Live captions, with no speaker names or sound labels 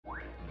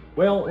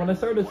Well, when I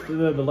started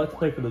the Let's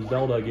Play for the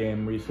Zelda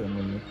game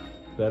recently,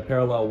 the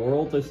Parallel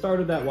Worlds, I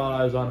started that while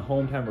I was on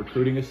Hometown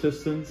Recruiting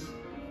Assistance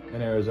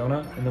in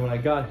Arizona, and then when I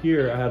got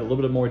here, I had a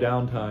little bit more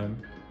downtime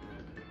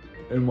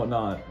and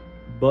whatnot.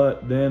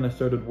 But then I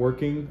started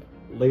working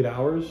late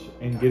hours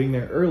and getting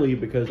there early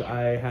because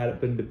I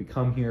happened to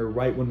come here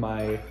right when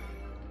my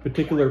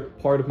particular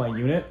part of my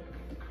unit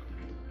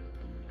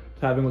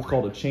is having what's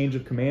called a change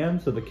of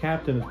command. So the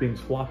captain is being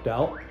swapped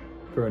out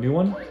for a new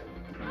one.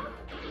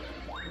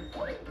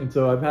 And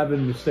so I've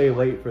happened to stay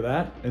late for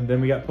that. And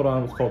then we got put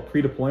on what's called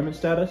pre-deployment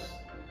status.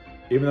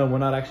 Even though we're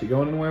not actually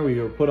going anywhere, we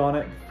were put on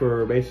it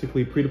for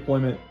basically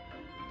pre-deployment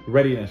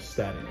readiness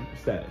status.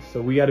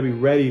 So we got to be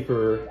ready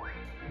for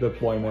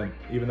deployment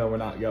even though we're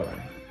not going,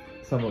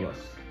 some of us.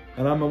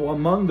 And I'm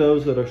among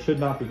those that should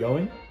not be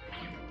going,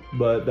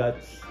 but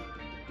that's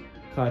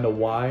kind of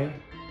why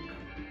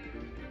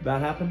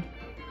that happened.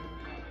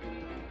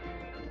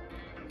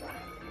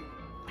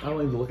 I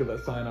don't need to look at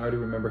that sign. I already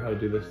remember how to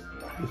do this.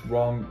 This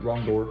wrong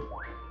door.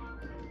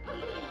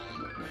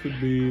 Should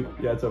be,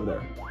 yeah, it's over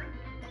there.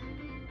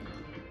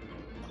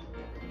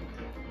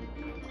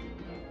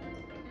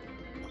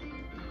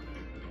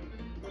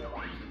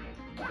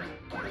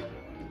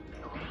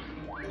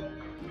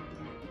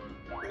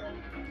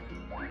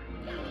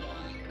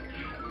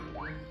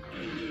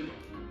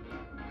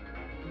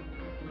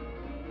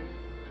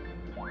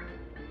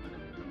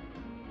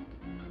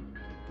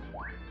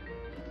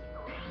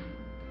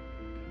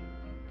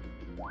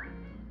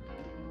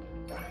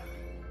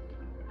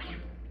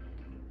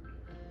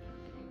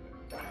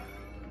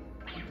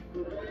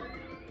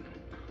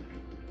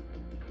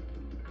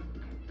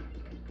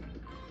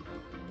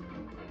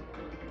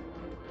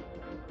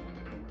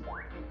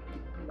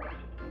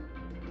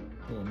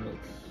 Oh,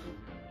 mix.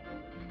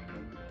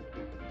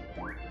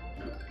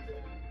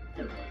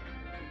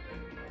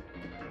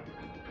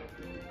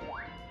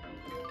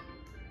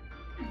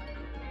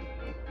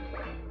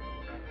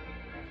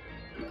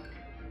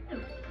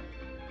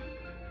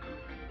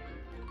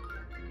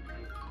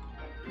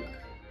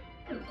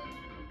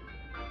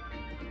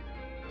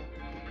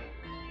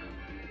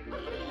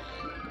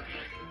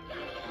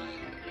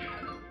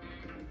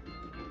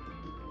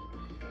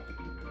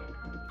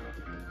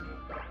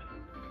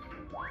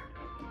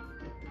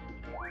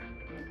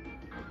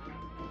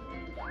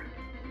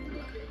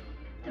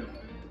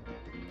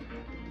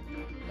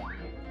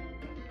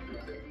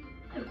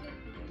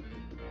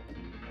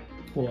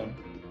 Hold on.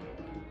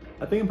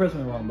 I think I'm pressing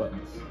the wrong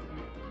buttons.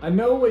 I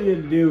know what you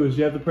have to do is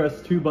you have to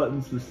press 2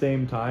 buttons at the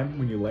same time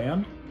when you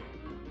land.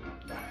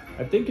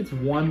 I think it's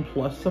 1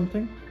 plus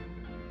something.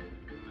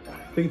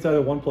 I think it's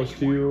either 1 plus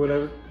 2 or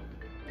whatever.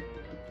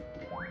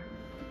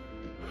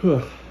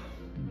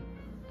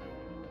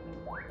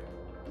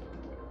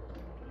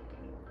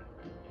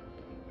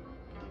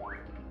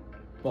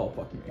 Oh,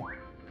 fuck me.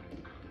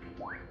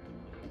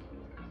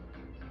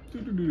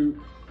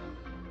 Doo-doo-doo-doo.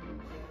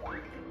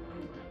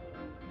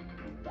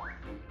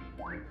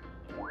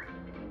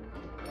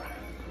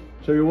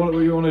 So what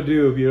you want to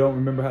do if you don't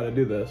remember how to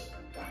do this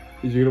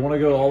is you're going to want to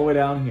go all the way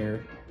down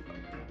here,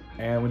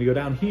 and when you go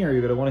down here, you're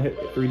going to want to hit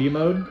 3D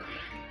mode.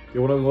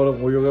 You want to go to,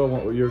 well, you're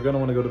going to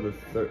want to go to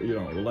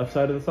the left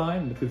side of the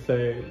sign. It could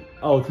say,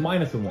 oh, it's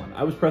minus and 1.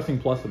 I was pressing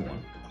plus and 1.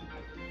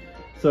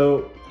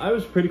 So I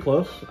was pretty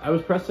close. I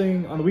was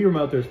pressing on the Wii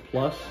remote. There's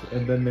plus,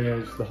 and then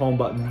there's the home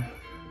button,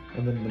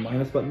 and then the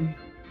minus button.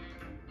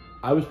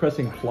 I was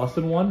pressing plus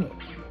and 1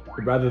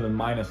 rather than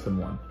minus and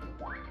 1.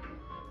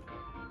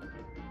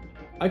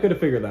 I could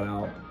have figured that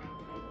out,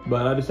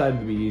 but I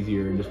decided to be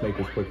easier and just make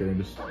this quicker and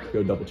just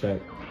go double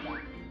check.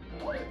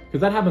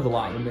 Because that happens a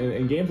lot.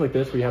 In games like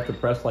this where you have to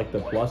press like the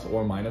plus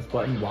or minus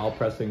button while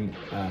pressing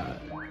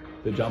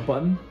the jump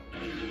button,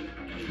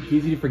 it's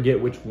easy to forget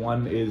which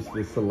one is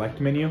the select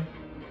menu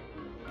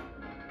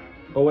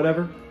or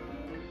whatever.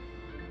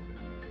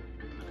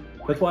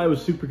 That's why I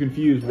was super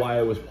confused why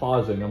I was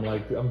pausing. I'm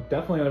like, I'm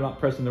definitely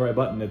not pressing the right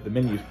button if the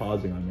menu's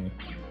pausing on me.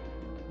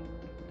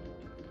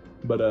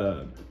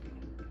 But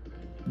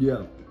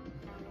yeah.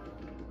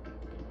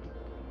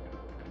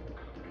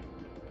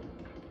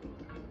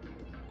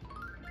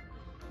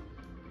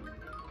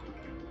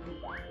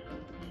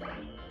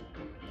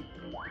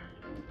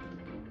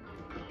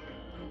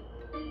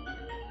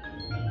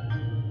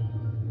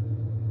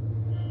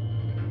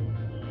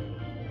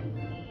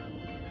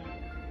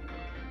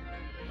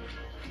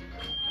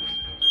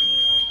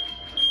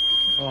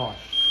 Oh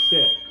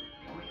shit.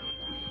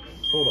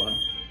 Hold on.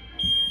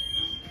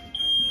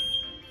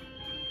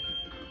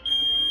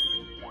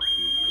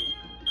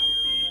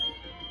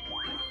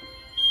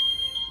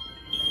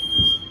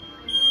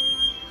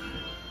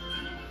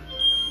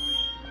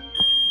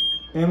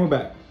 And we're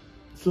back.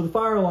 So the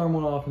fire alarm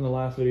went off in the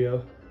last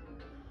video.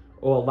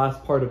 Well,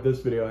 last part of this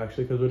video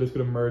actually, because we're just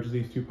going to merge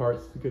these two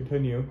parts to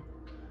continue.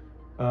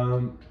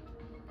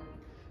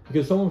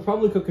 Because someone was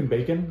probably cooking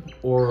bacon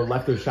or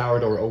left their shower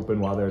door open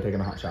while they were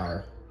taking a hot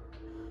shower.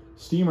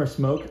 Steam or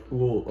smoke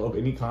of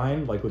any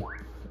kind, like with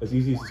as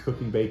easy as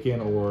cooking bacon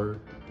or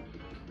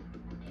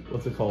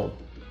what's it called?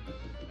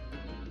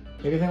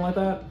 Anything like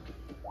that?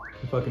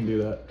 fucking do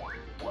that.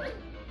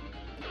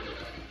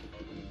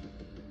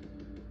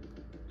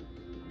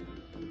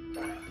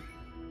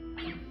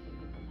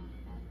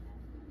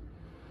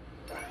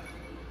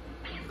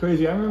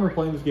 Crazy, I remember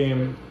playing this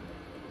game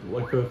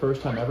like for the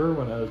first time ever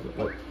when I was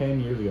like 10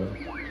 years ago.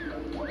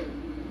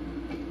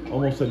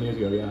 Almost 10 years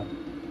ago, yeah.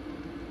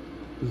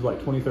 This is like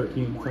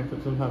 2013,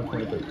 sometime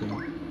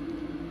 2013.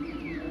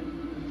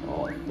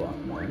 Oh fuck,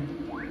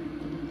 man.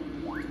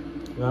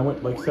 And I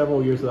went like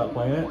several years without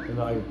playing it, and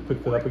then I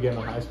picked it up again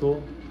in high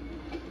school.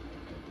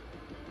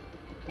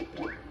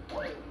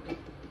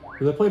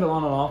 Because I played it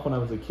on and off when I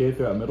was a kid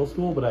throughout middle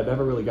school, but I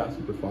never really got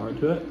super far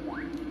into it.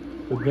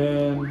 But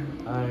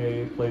then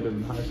I played it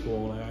in high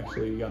school, and I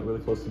actually got really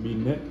close to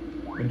beating it,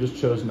 and just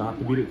chose not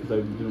to beat it because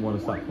I didn't want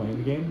to stop playing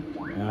the game.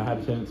 And I had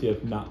a tendency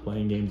of not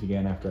playing games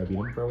again after I beat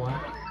them for a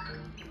while.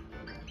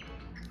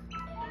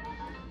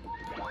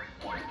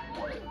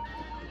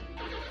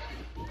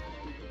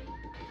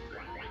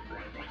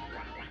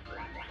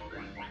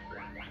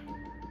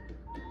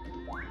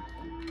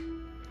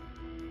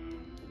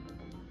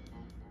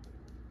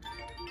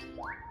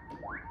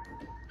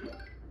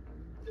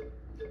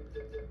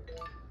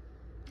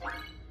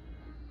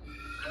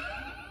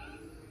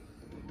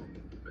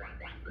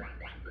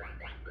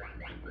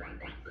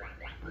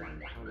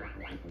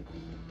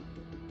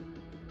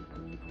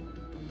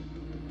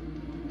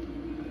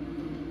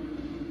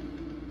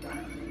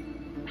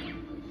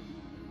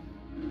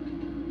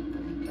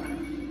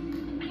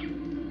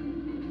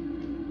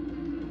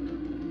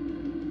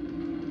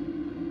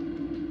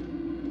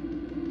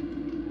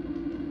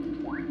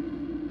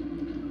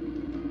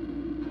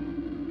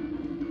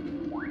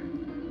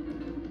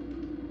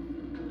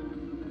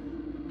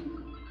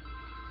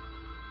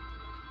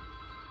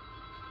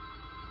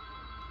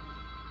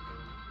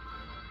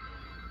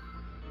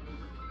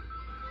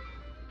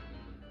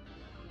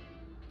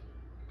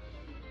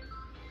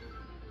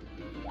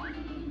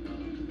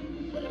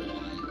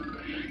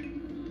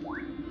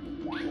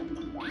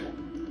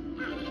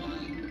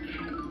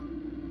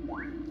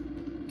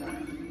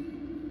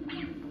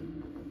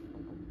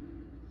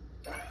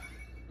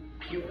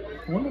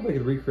 I wonder if I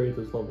could recreate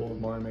this level with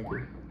Mario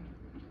Maker.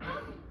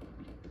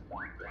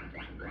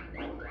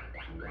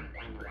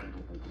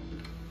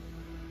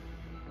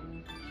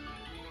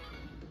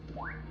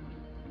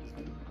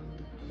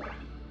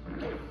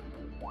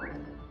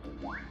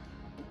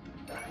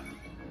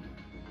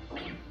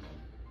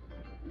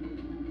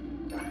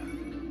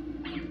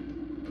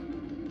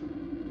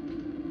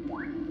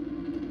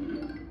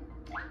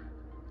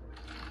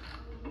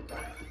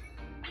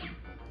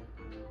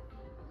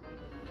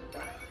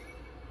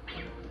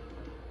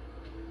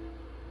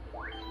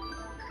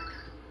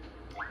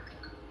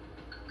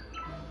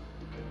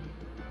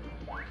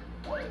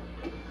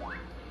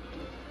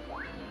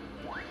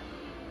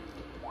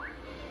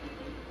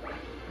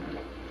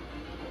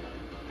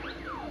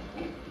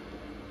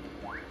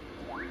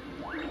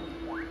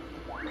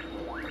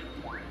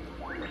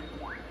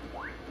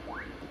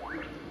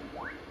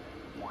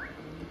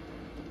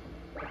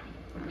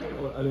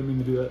 I didn't mean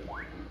to do that.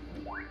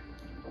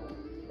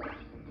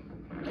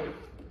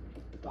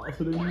 I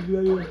also didn't mean to do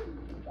that either.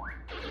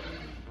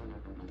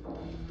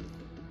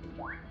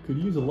 Could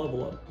use a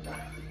level up.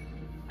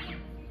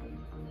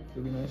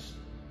 That'd be nice.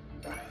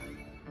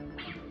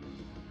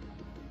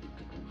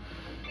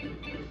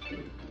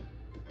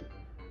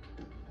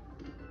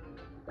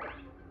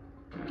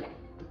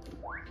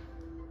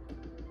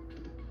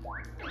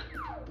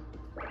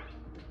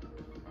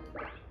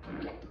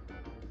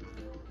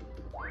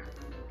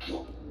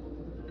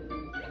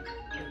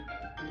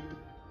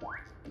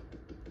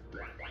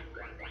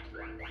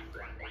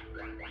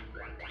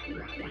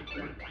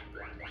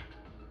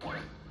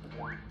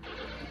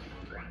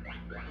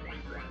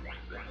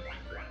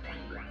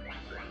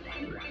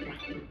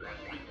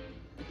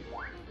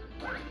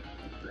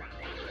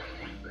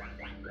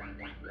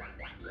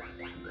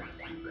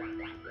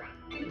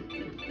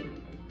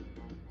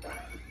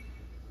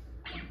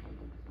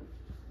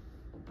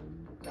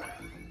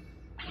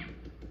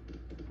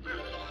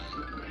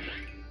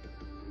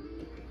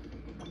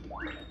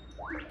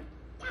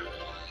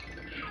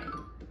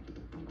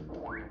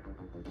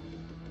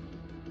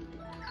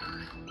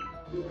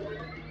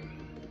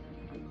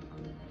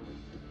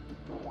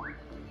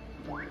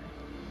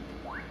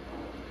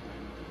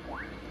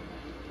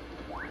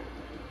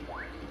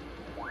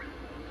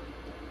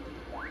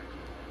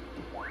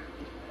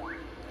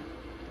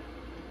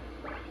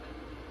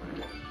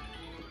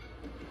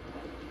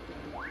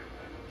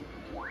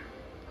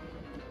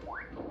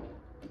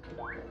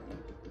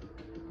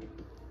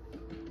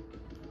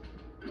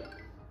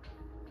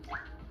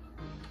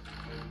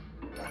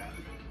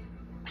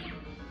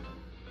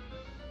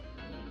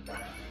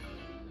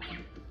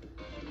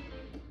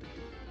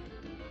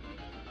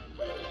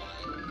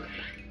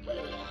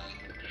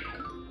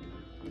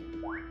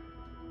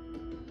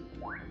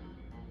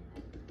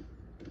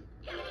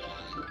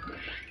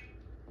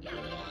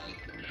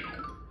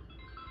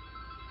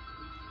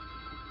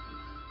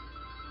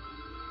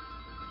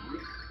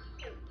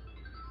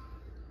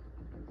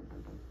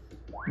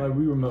 My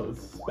Wii remote is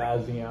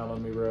spazzing out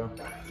on me, bro.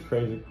 It's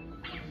crazy.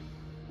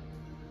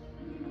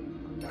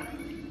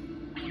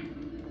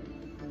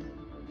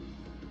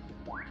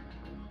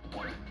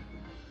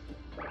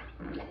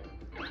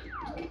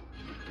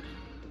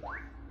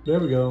 There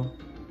we go.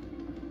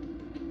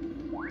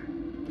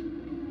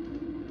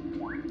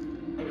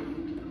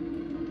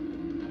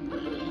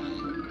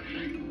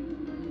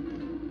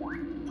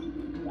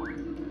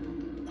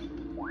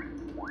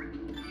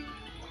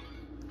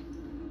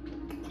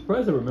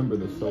 Surprised I remember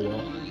this so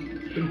well.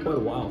 It's been quite a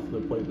while since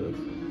I played this.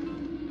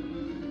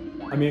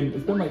 I mean,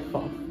 it's been like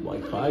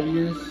 5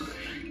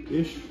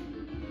 years-ish.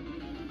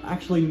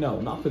 Actually,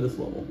 no, not for this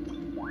level.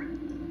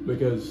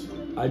 Because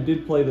I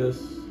did play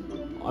this,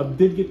 I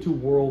did get to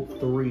World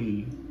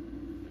 3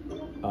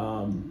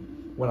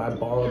 when I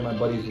borrowed my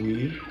buddy's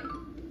Wii.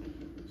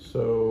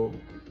 So,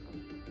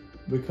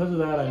 because of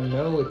that, I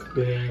know it's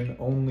been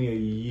only a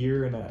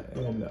year and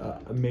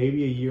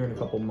maybe a year and a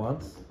couple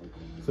months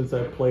since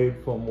I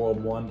played from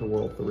World 1 to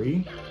World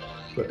 3,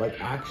 but like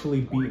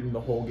actually beaten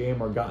the whole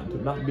game, or not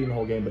beaten the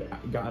whole game,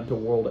 but gotten to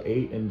World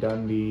 8 and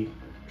done the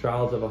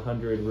Trials of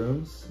 100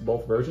 Rooms,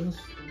 both versions.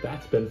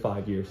 That's been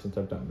 5 years since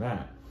I've done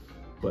that.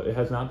 But it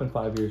has not been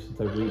 5 years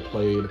since I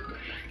replayed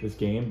this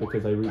game,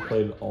 because I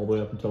replayed it all the way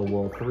up until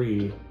World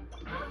 3,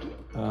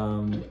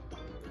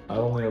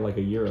 only like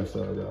a year or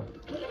so ago.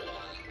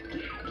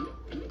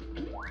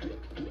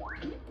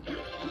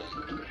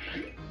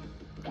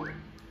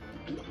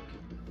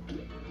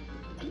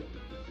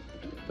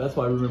 That's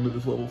why I remember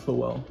this level so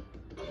well,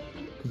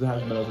 because it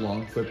hasn't been as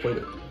long since I played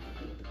it.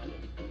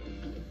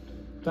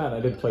 I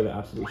did play the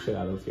absolute shit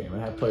out of this game. I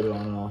have played it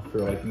on and off for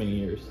like many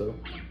years, so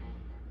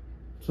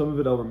some of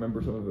it I'll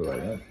remember, some of it I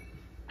won't.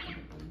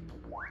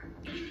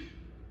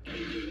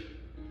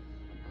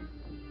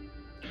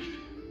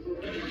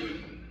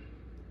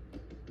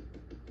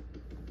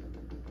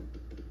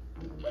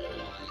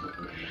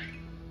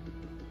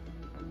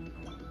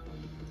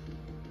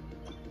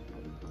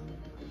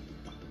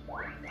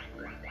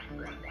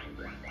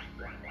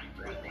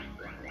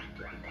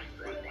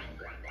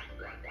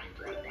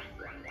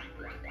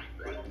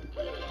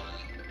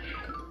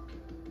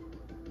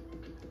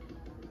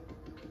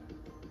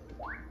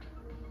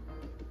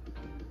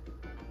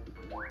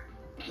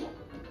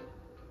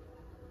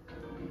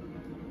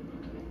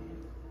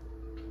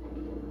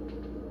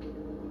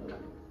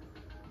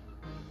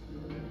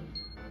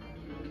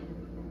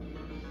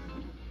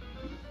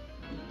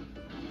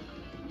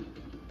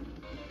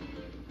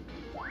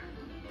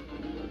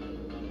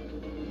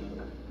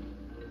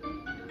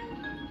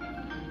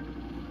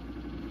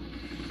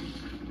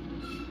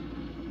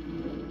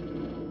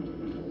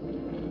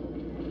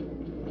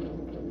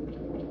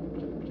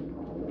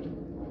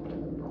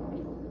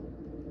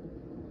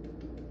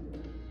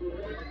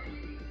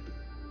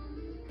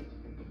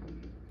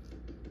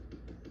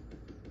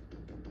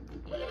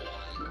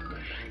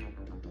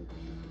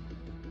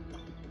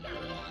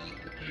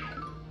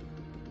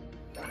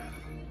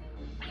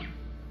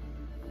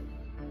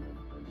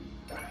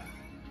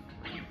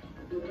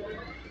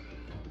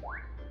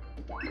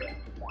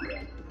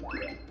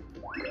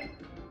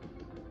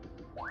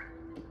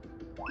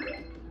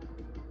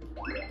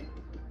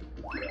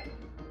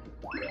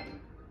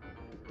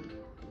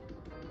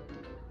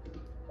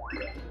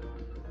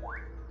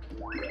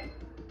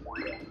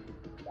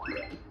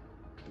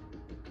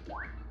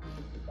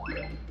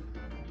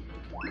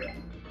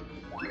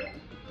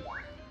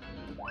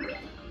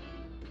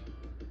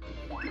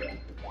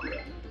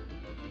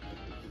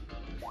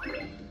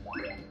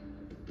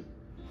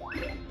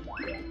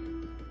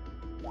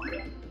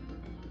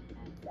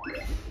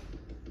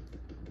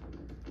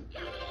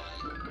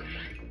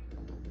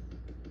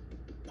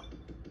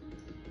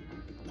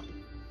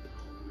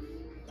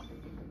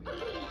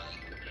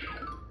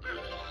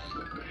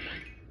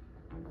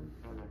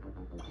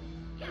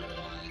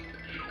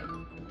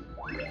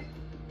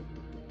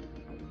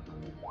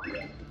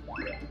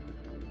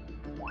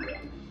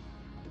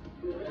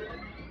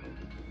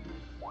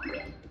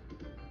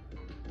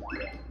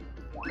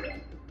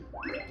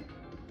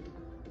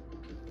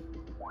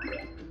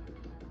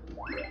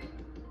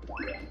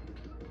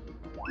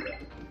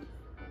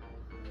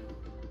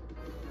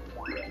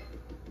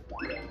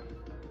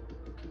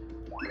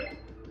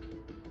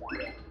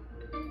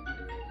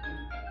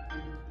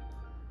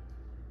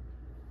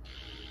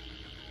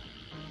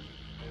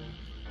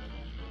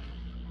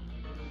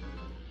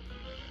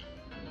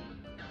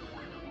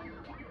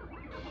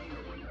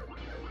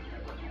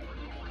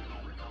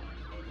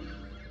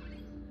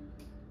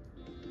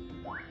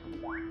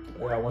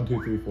 Yeah, 1,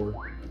 2, 3,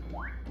 4.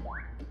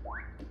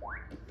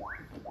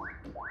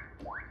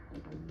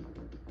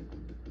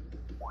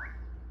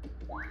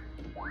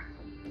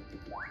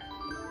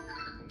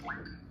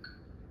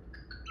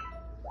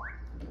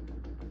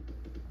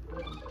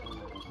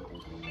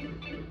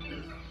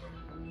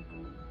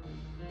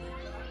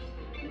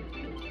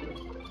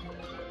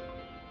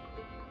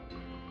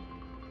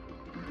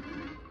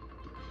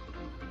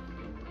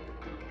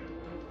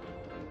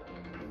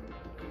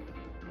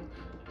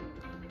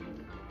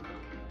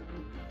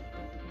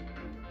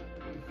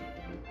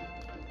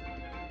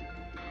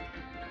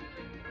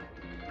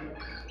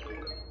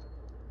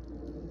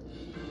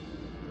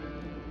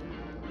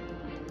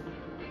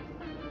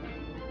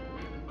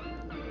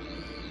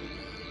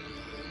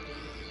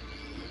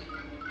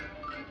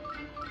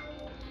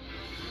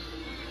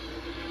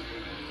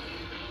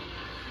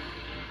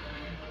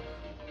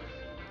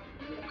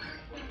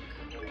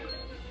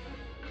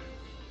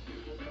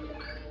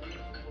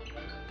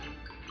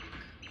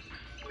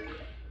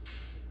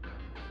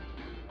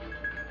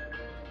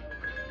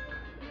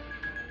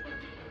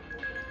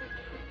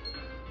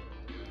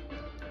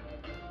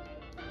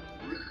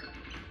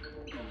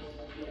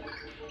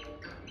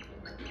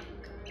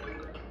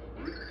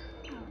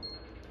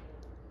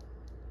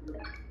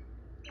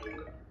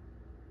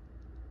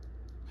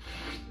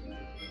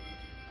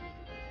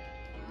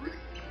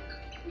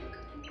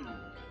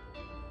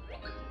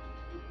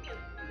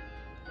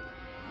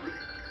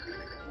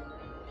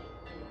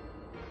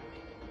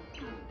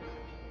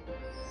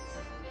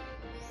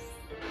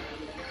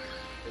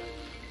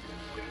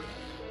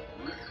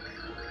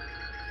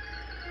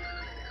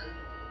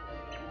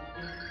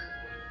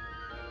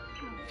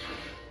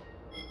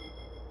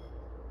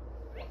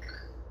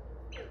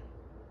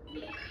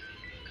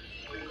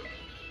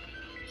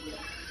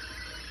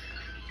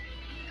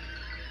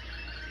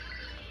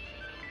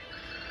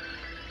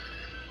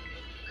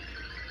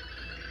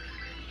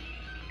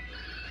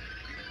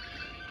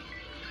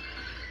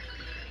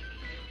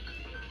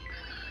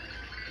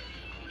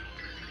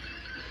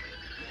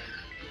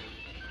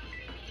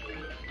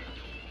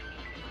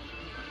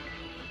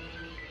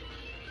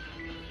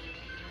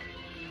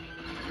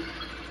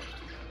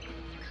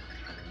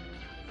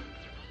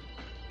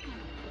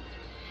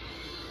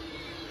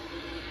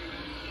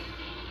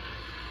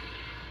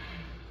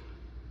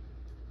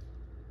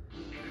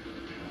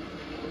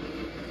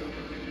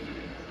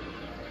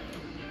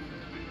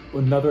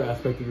 another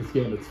aspect of this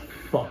game that's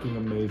fucking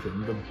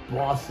amazing. The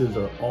bosses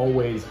are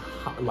always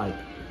like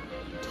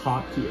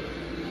top tier.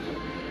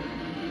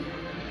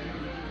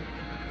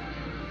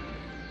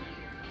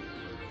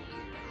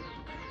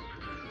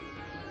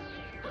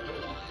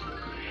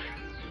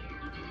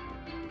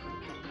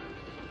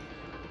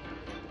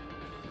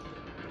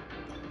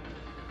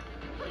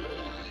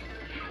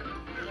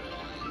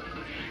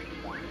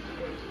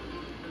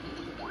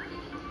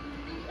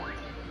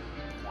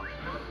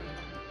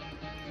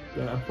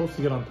 Yeah, I'm supposed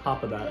to get on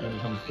top of that when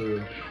it comes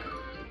through.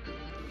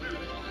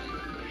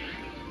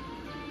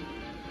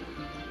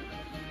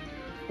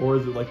 Or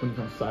is it like when it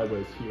comes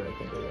sideways here, I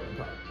think I get on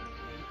top.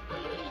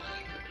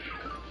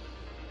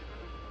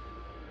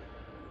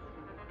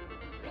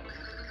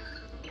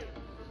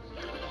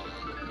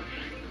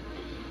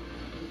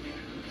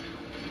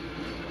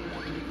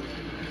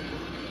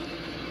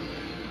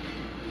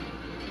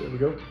 There we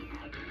go.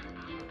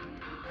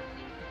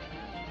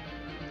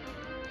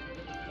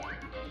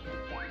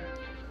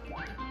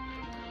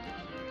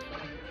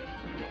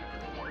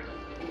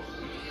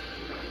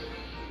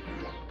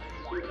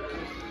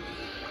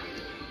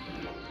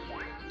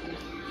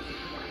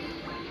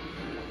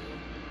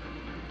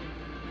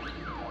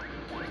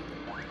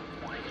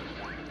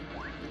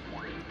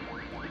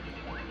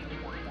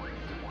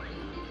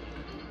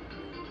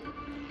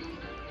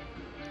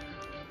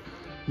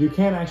 You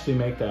can actually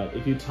make that.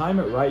 If you time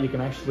it right, you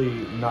can actually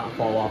not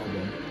fall off of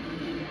him.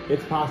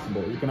 It's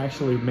possible. You can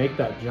actually make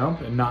that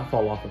jump and not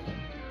fall off of him.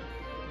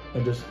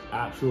 And just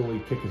absolutely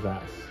kick his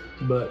ass.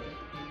 But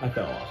I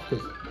fell off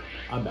because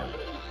I'm bad.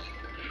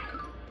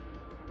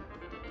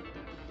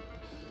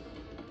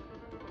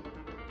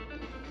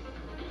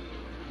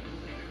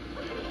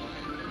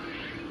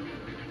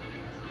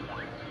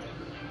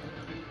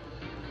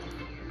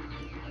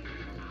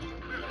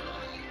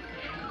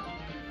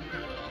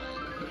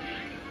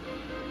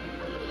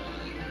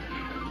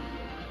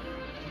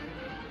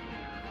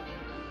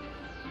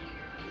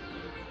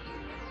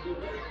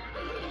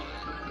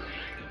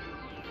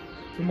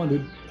 Come on,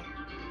 dude.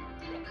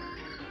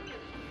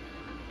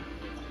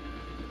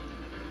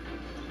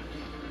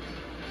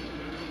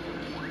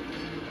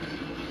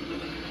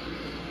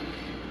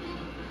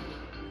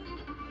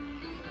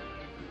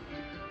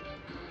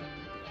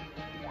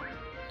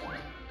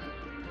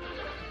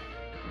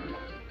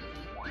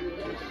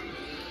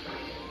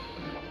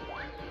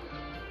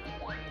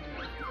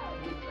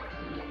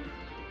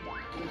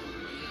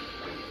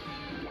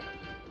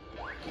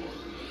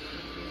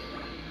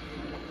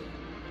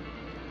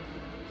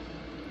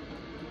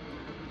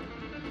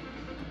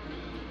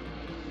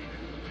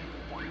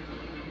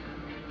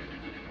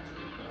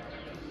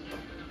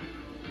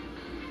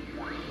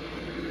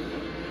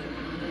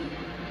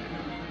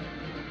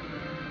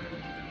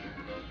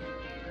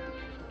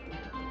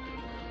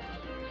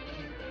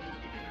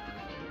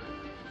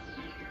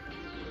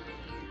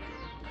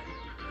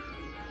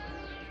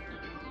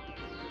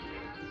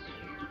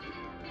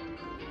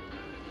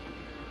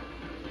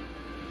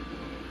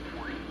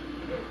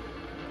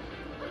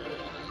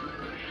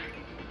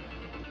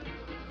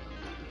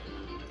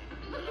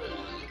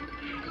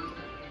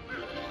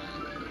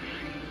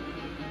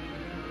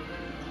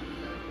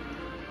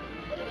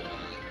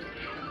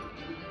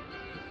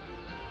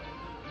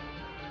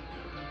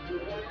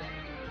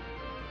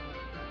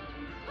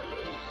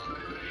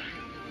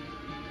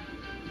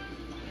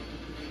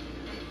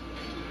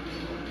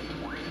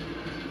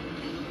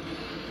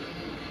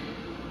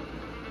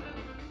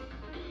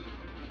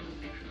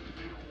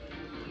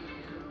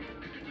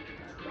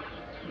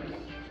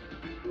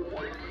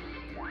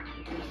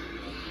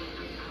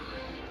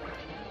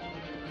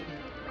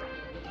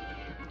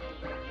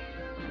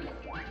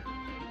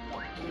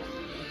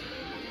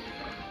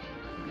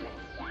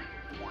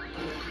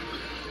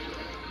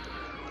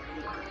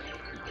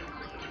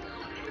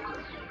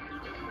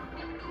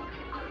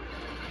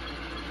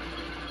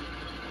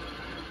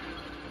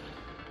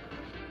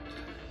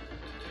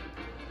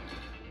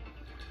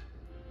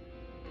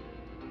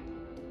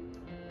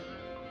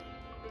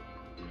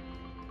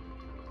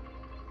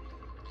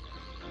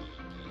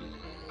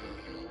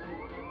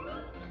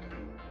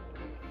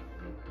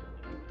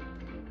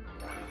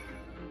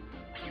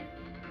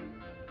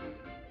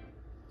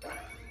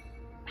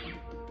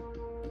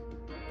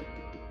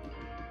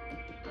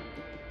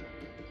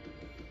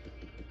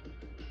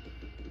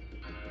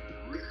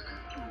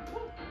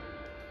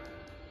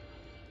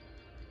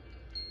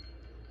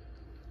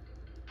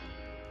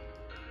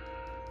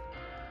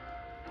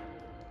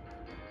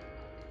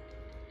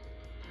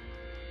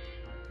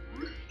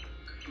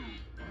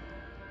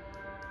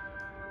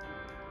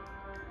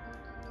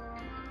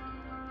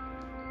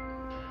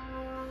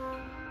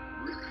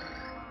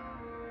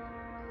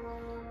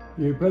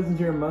 Your presence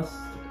here must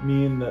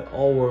mean that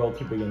all worlds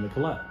are beginning to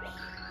collapse.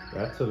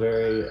 That's a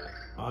very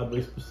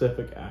oddly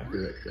specific,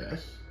 accurate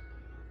guess.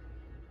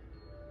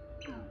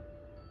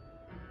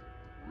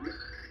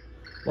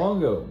 Long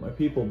ago, my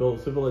people built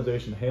a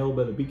civilization hailed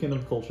by the beacon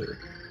of culture.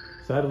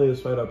 Sadly,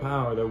 despite our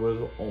power, there was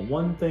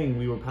one thing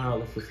we were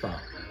powerless to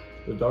stop.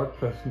 The Dark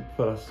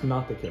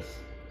Prasnaticus.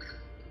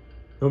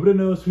 Nobody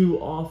knows who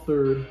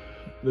authored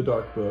the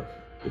Dark Book.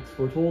 It's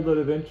foretold that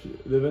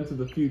the events of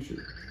the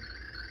future.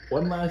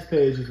 One last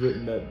page is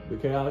written that the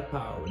chaotic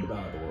power would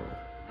devour the world.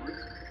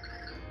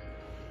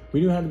 We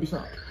knew it had to be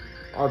stopped.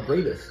 Our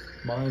greatest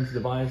minds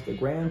devised a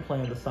grand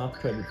plan to stop the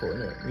trend before it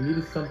knew it. We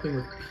needed something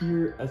with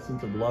pure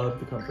essence of love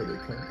to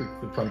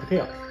confront the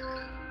chaos.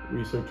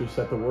 Researchers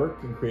set to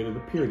work and created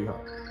the Purity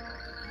Heart.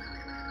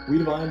 We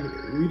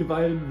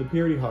divided the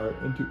Purity Heart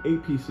into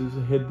 8 pieces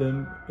and hid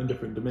them in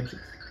different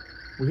dimensions.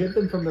 We hid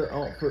them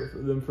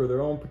for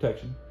their own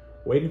protection,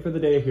 waiting for the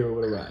day a hero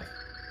would arrive.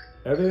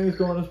 Everything was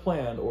going as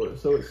planned, or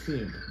so it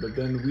seemed, but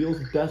then the wheels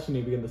of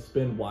destiny began to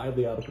spin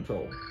wildly out of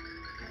control.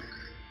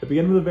 It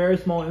began with a very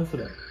small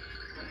incident.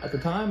 At the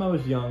time, I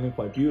was young and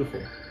quite beautiful.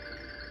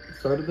 It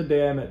started the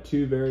day I met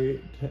 2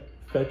 very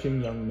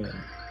fetching young men.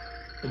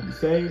 And you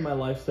say my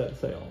life set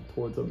sail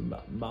towards a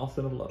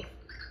mountain of love.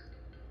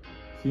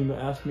 Seemed to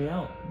ask me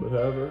out, but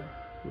however,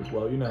 it was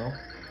well, you know.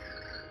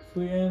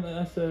 So and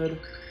I said,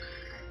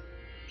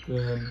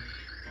 then,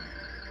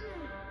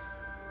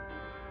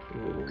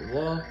 blah, blah,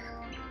 blah.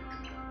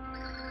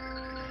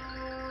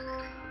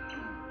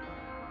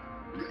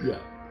 Yeah,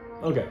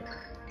 okay.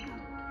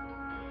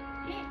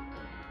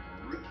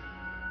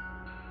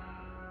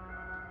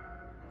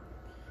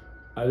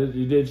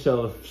 You did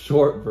show a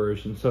short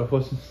version, so I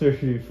wasn't sure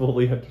if you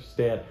fully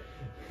understand.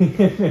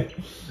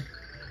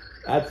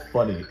 That's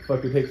funny.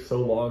 Fucking takes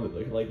so long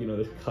that like you know,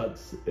 there's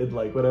cuts and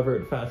like whatever,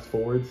 it fast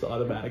forwards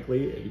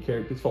automatically and your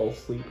characters fall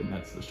asleep, and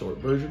that's the short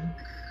version.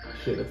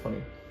 Shit, that's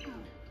funny.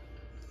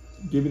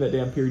 Give me that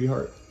damn Purity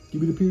Heart.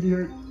 Give me the Purity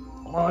Heart.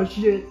 Oh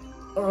shit.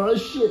 Oh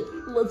shit.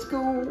 Let's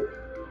go.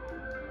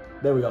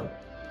 There we go.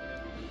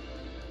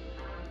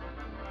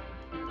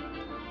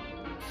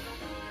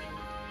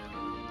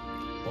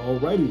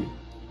 Alrighty.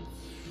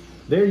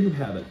 There you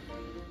have it.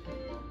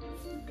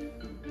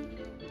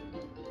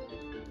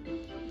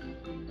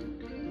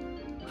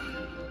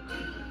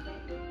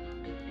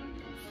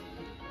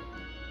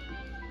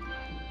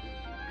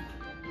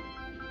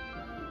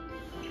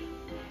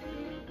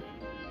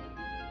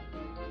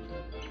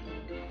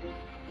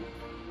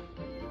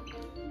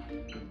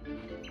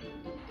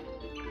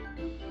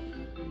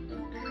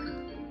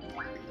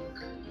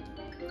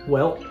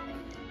 Well,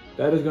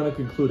 that is going to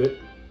conclude it.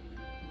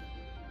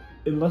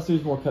 Unless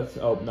there's more cuts.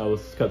 Oh, no,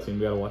 this is cutscene. We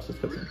gotta watch this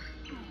cutscene.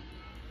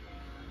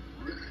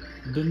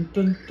 Dun,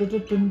 dun, dun, dun,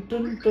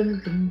 dun,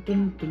 dun, dun,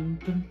 dun, dun,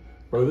 dun.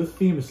 Bro, this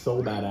theme is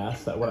so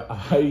badass that when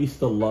I used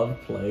to love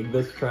playing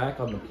this track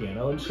on the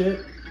piano and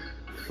shit.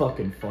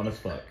 Fucking fun as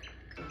fuck.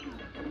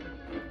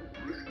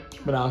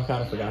 But now I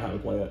kind of forgot how to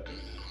play it.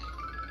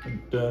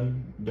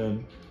 Dun,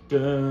 dun,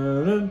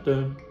 dun, dun,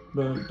 dun,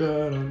 dun,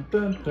 dun,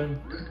 dun,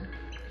 dun.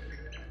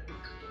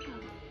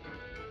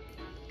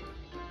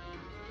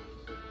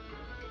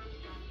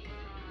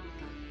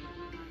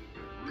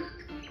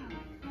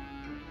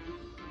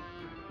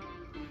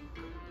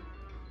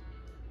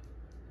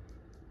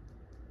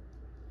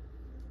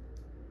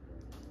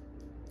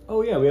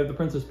 Oh yeah, we have the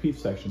Princess Peach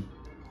section.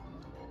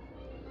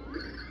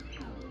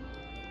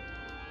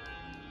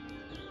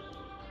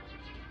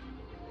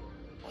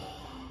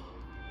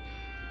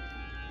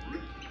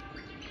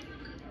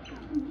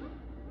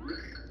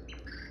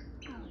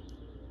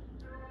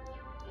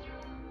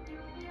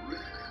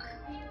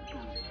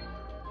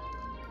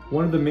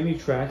 One of the many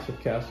tracks of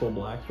Castle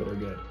Black that are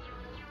good.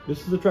 This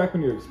is the track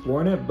when you're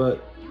exploring it,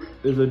 but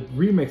there's a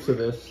remix of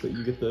this that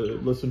you get to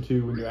listen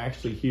to when you're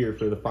actually here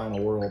for the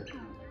final world.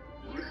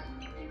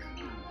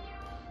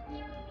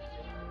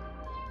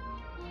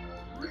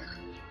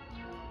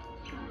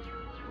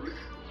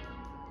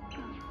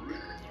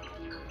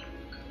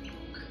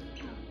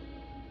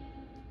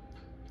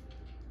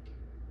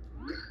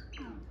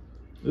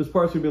 This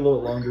part's gonna be a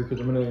little bit longer because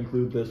I'm gonna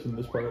include this in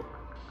this part.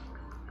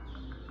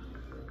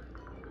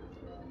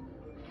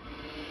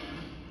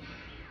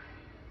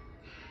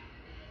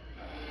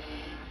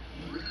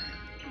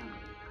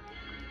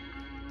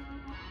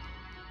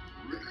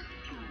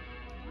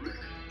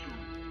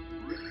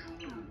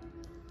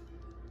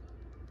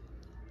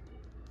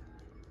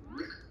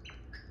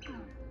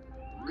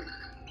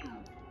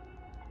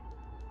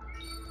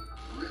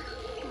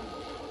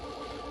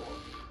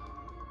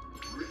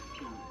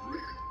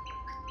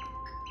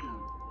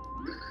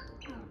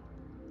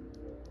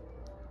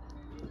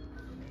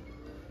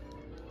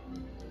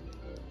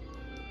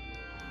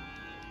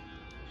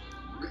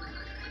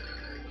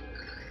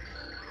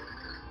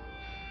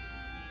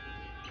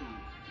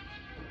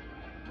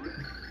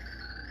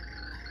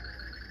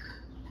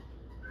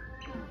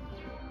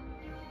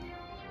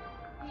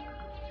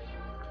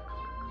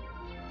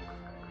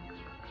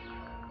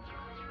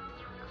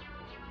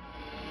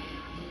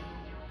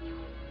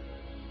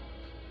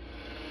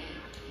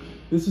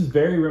 This is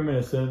very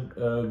reminiscent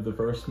of the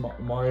first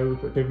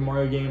Paper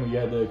Mario game where you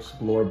had to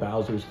explore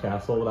Bowser's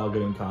castle without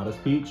getting caught as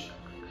Peach.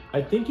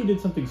 I think you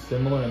did something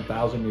similar in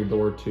Thousand Year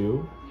Door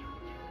 2.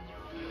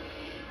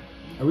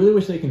 I really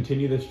wish they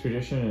continued this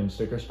tradition in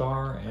Sticker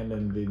Star and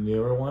in the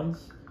newer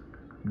ones,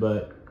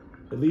 but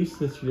at least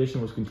this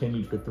tradition was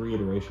continued for 3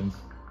 iterations.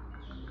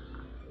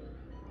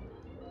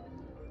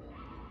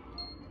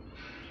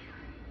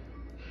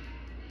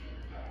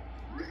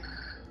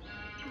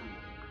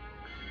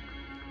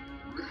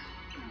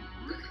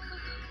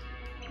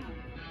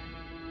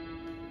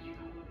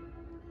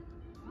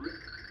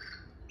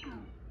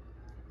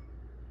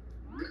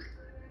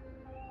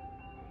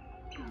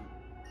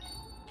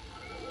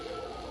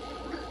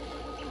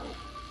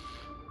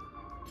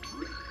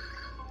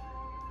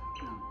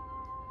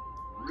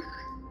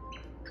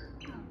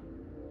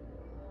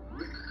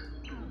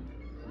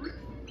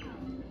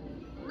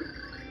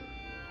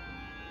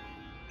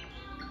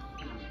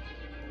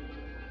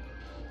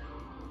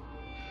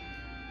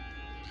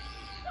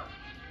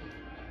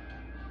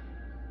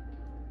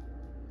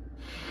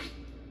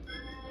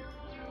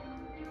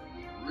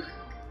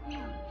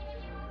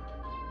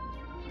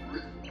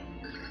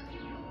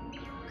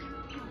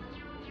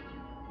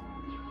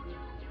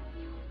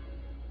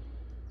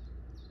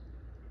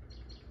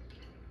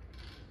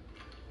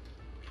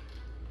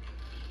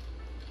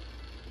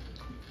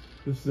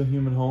 This is a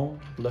human home?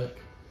 Blick.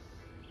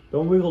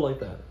 Don't wiggle like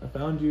that. I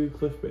found you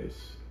cliff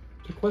base.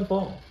 To quite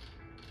fall.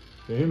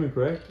 You're human,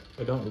 correct?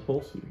 I don't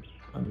repulse you.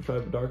 I'm the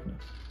tribe of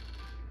darkness.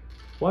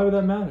 Why would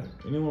that matter?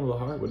 Anyone with a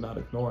heart would not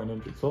ignore an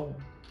injured soul.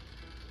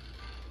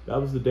 That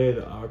was the day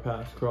that our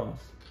paths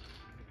crossed.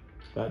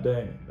 That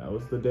day, that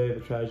was the day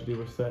the tragedy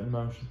was set in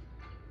motion.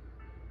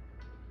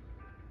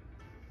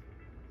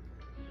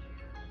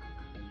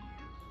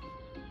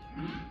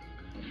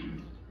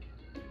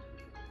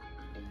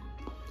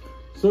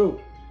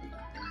 So,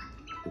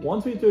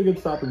 once we get to a good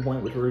stopping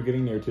point, which we're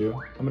getting near to,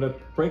 I'm going to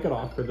break it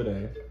off for the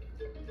day.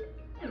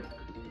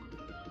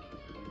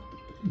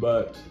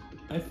 But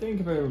I think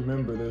if I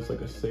remember, there's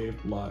like a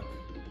saved block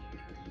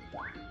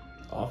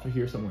off of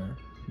here somewhere.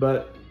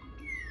 But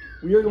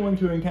we are going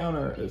to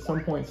encounter at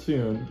some point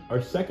soon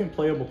our second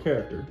playable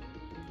character,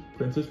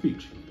 Princess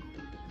Peach.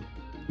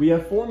 We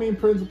have 4 main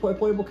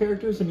playable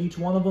characters, and each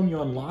one of them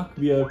you unlock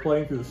via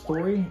playing through the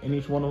story, and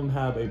each one of them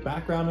have a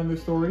background in their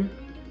story.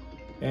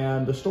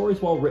 And the story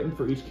is well written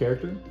for each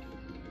character.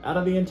 Out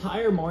of the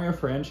entire Mario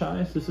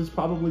franchise, this is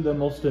probably the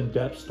most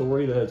in-depth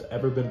story that has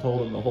ever been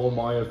told in the whole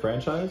Mario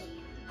franchise.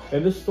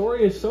 And this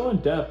story is so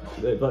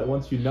in-depth that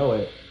once you know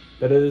it,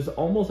 that it is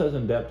almost as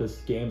in-depth as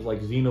games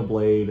like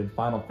Xenoblade and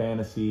Final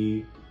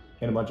Fantasy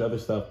and a bunch of other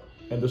stuff.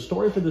 And the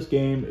story for this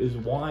game is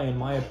why, in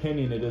my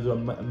opinion, it is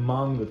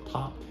among the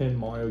top 10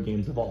 Mario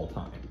games of all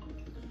time.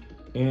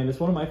 And it's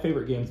one of my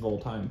favorite games of all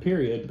time,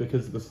 period,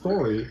 because the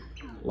story,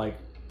 like,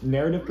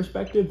 narrative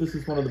perspective, this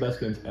is one of the best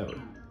games ever.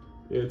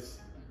 It's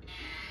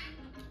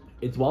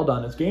well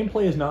done. Its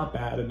gameplay is not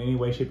bad in any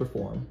way, shape, or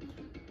form,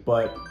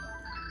 but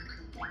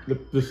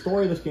the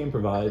story this game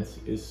provides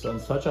is on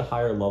such a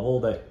higher level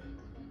that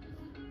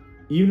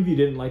even if you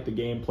didn't like the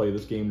gameplay,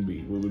 this game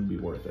would be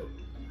worth it.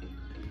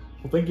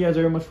 Well, thank you guys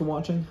very much for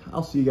watching.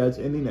 I'll see you guys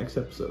in the next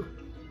episode.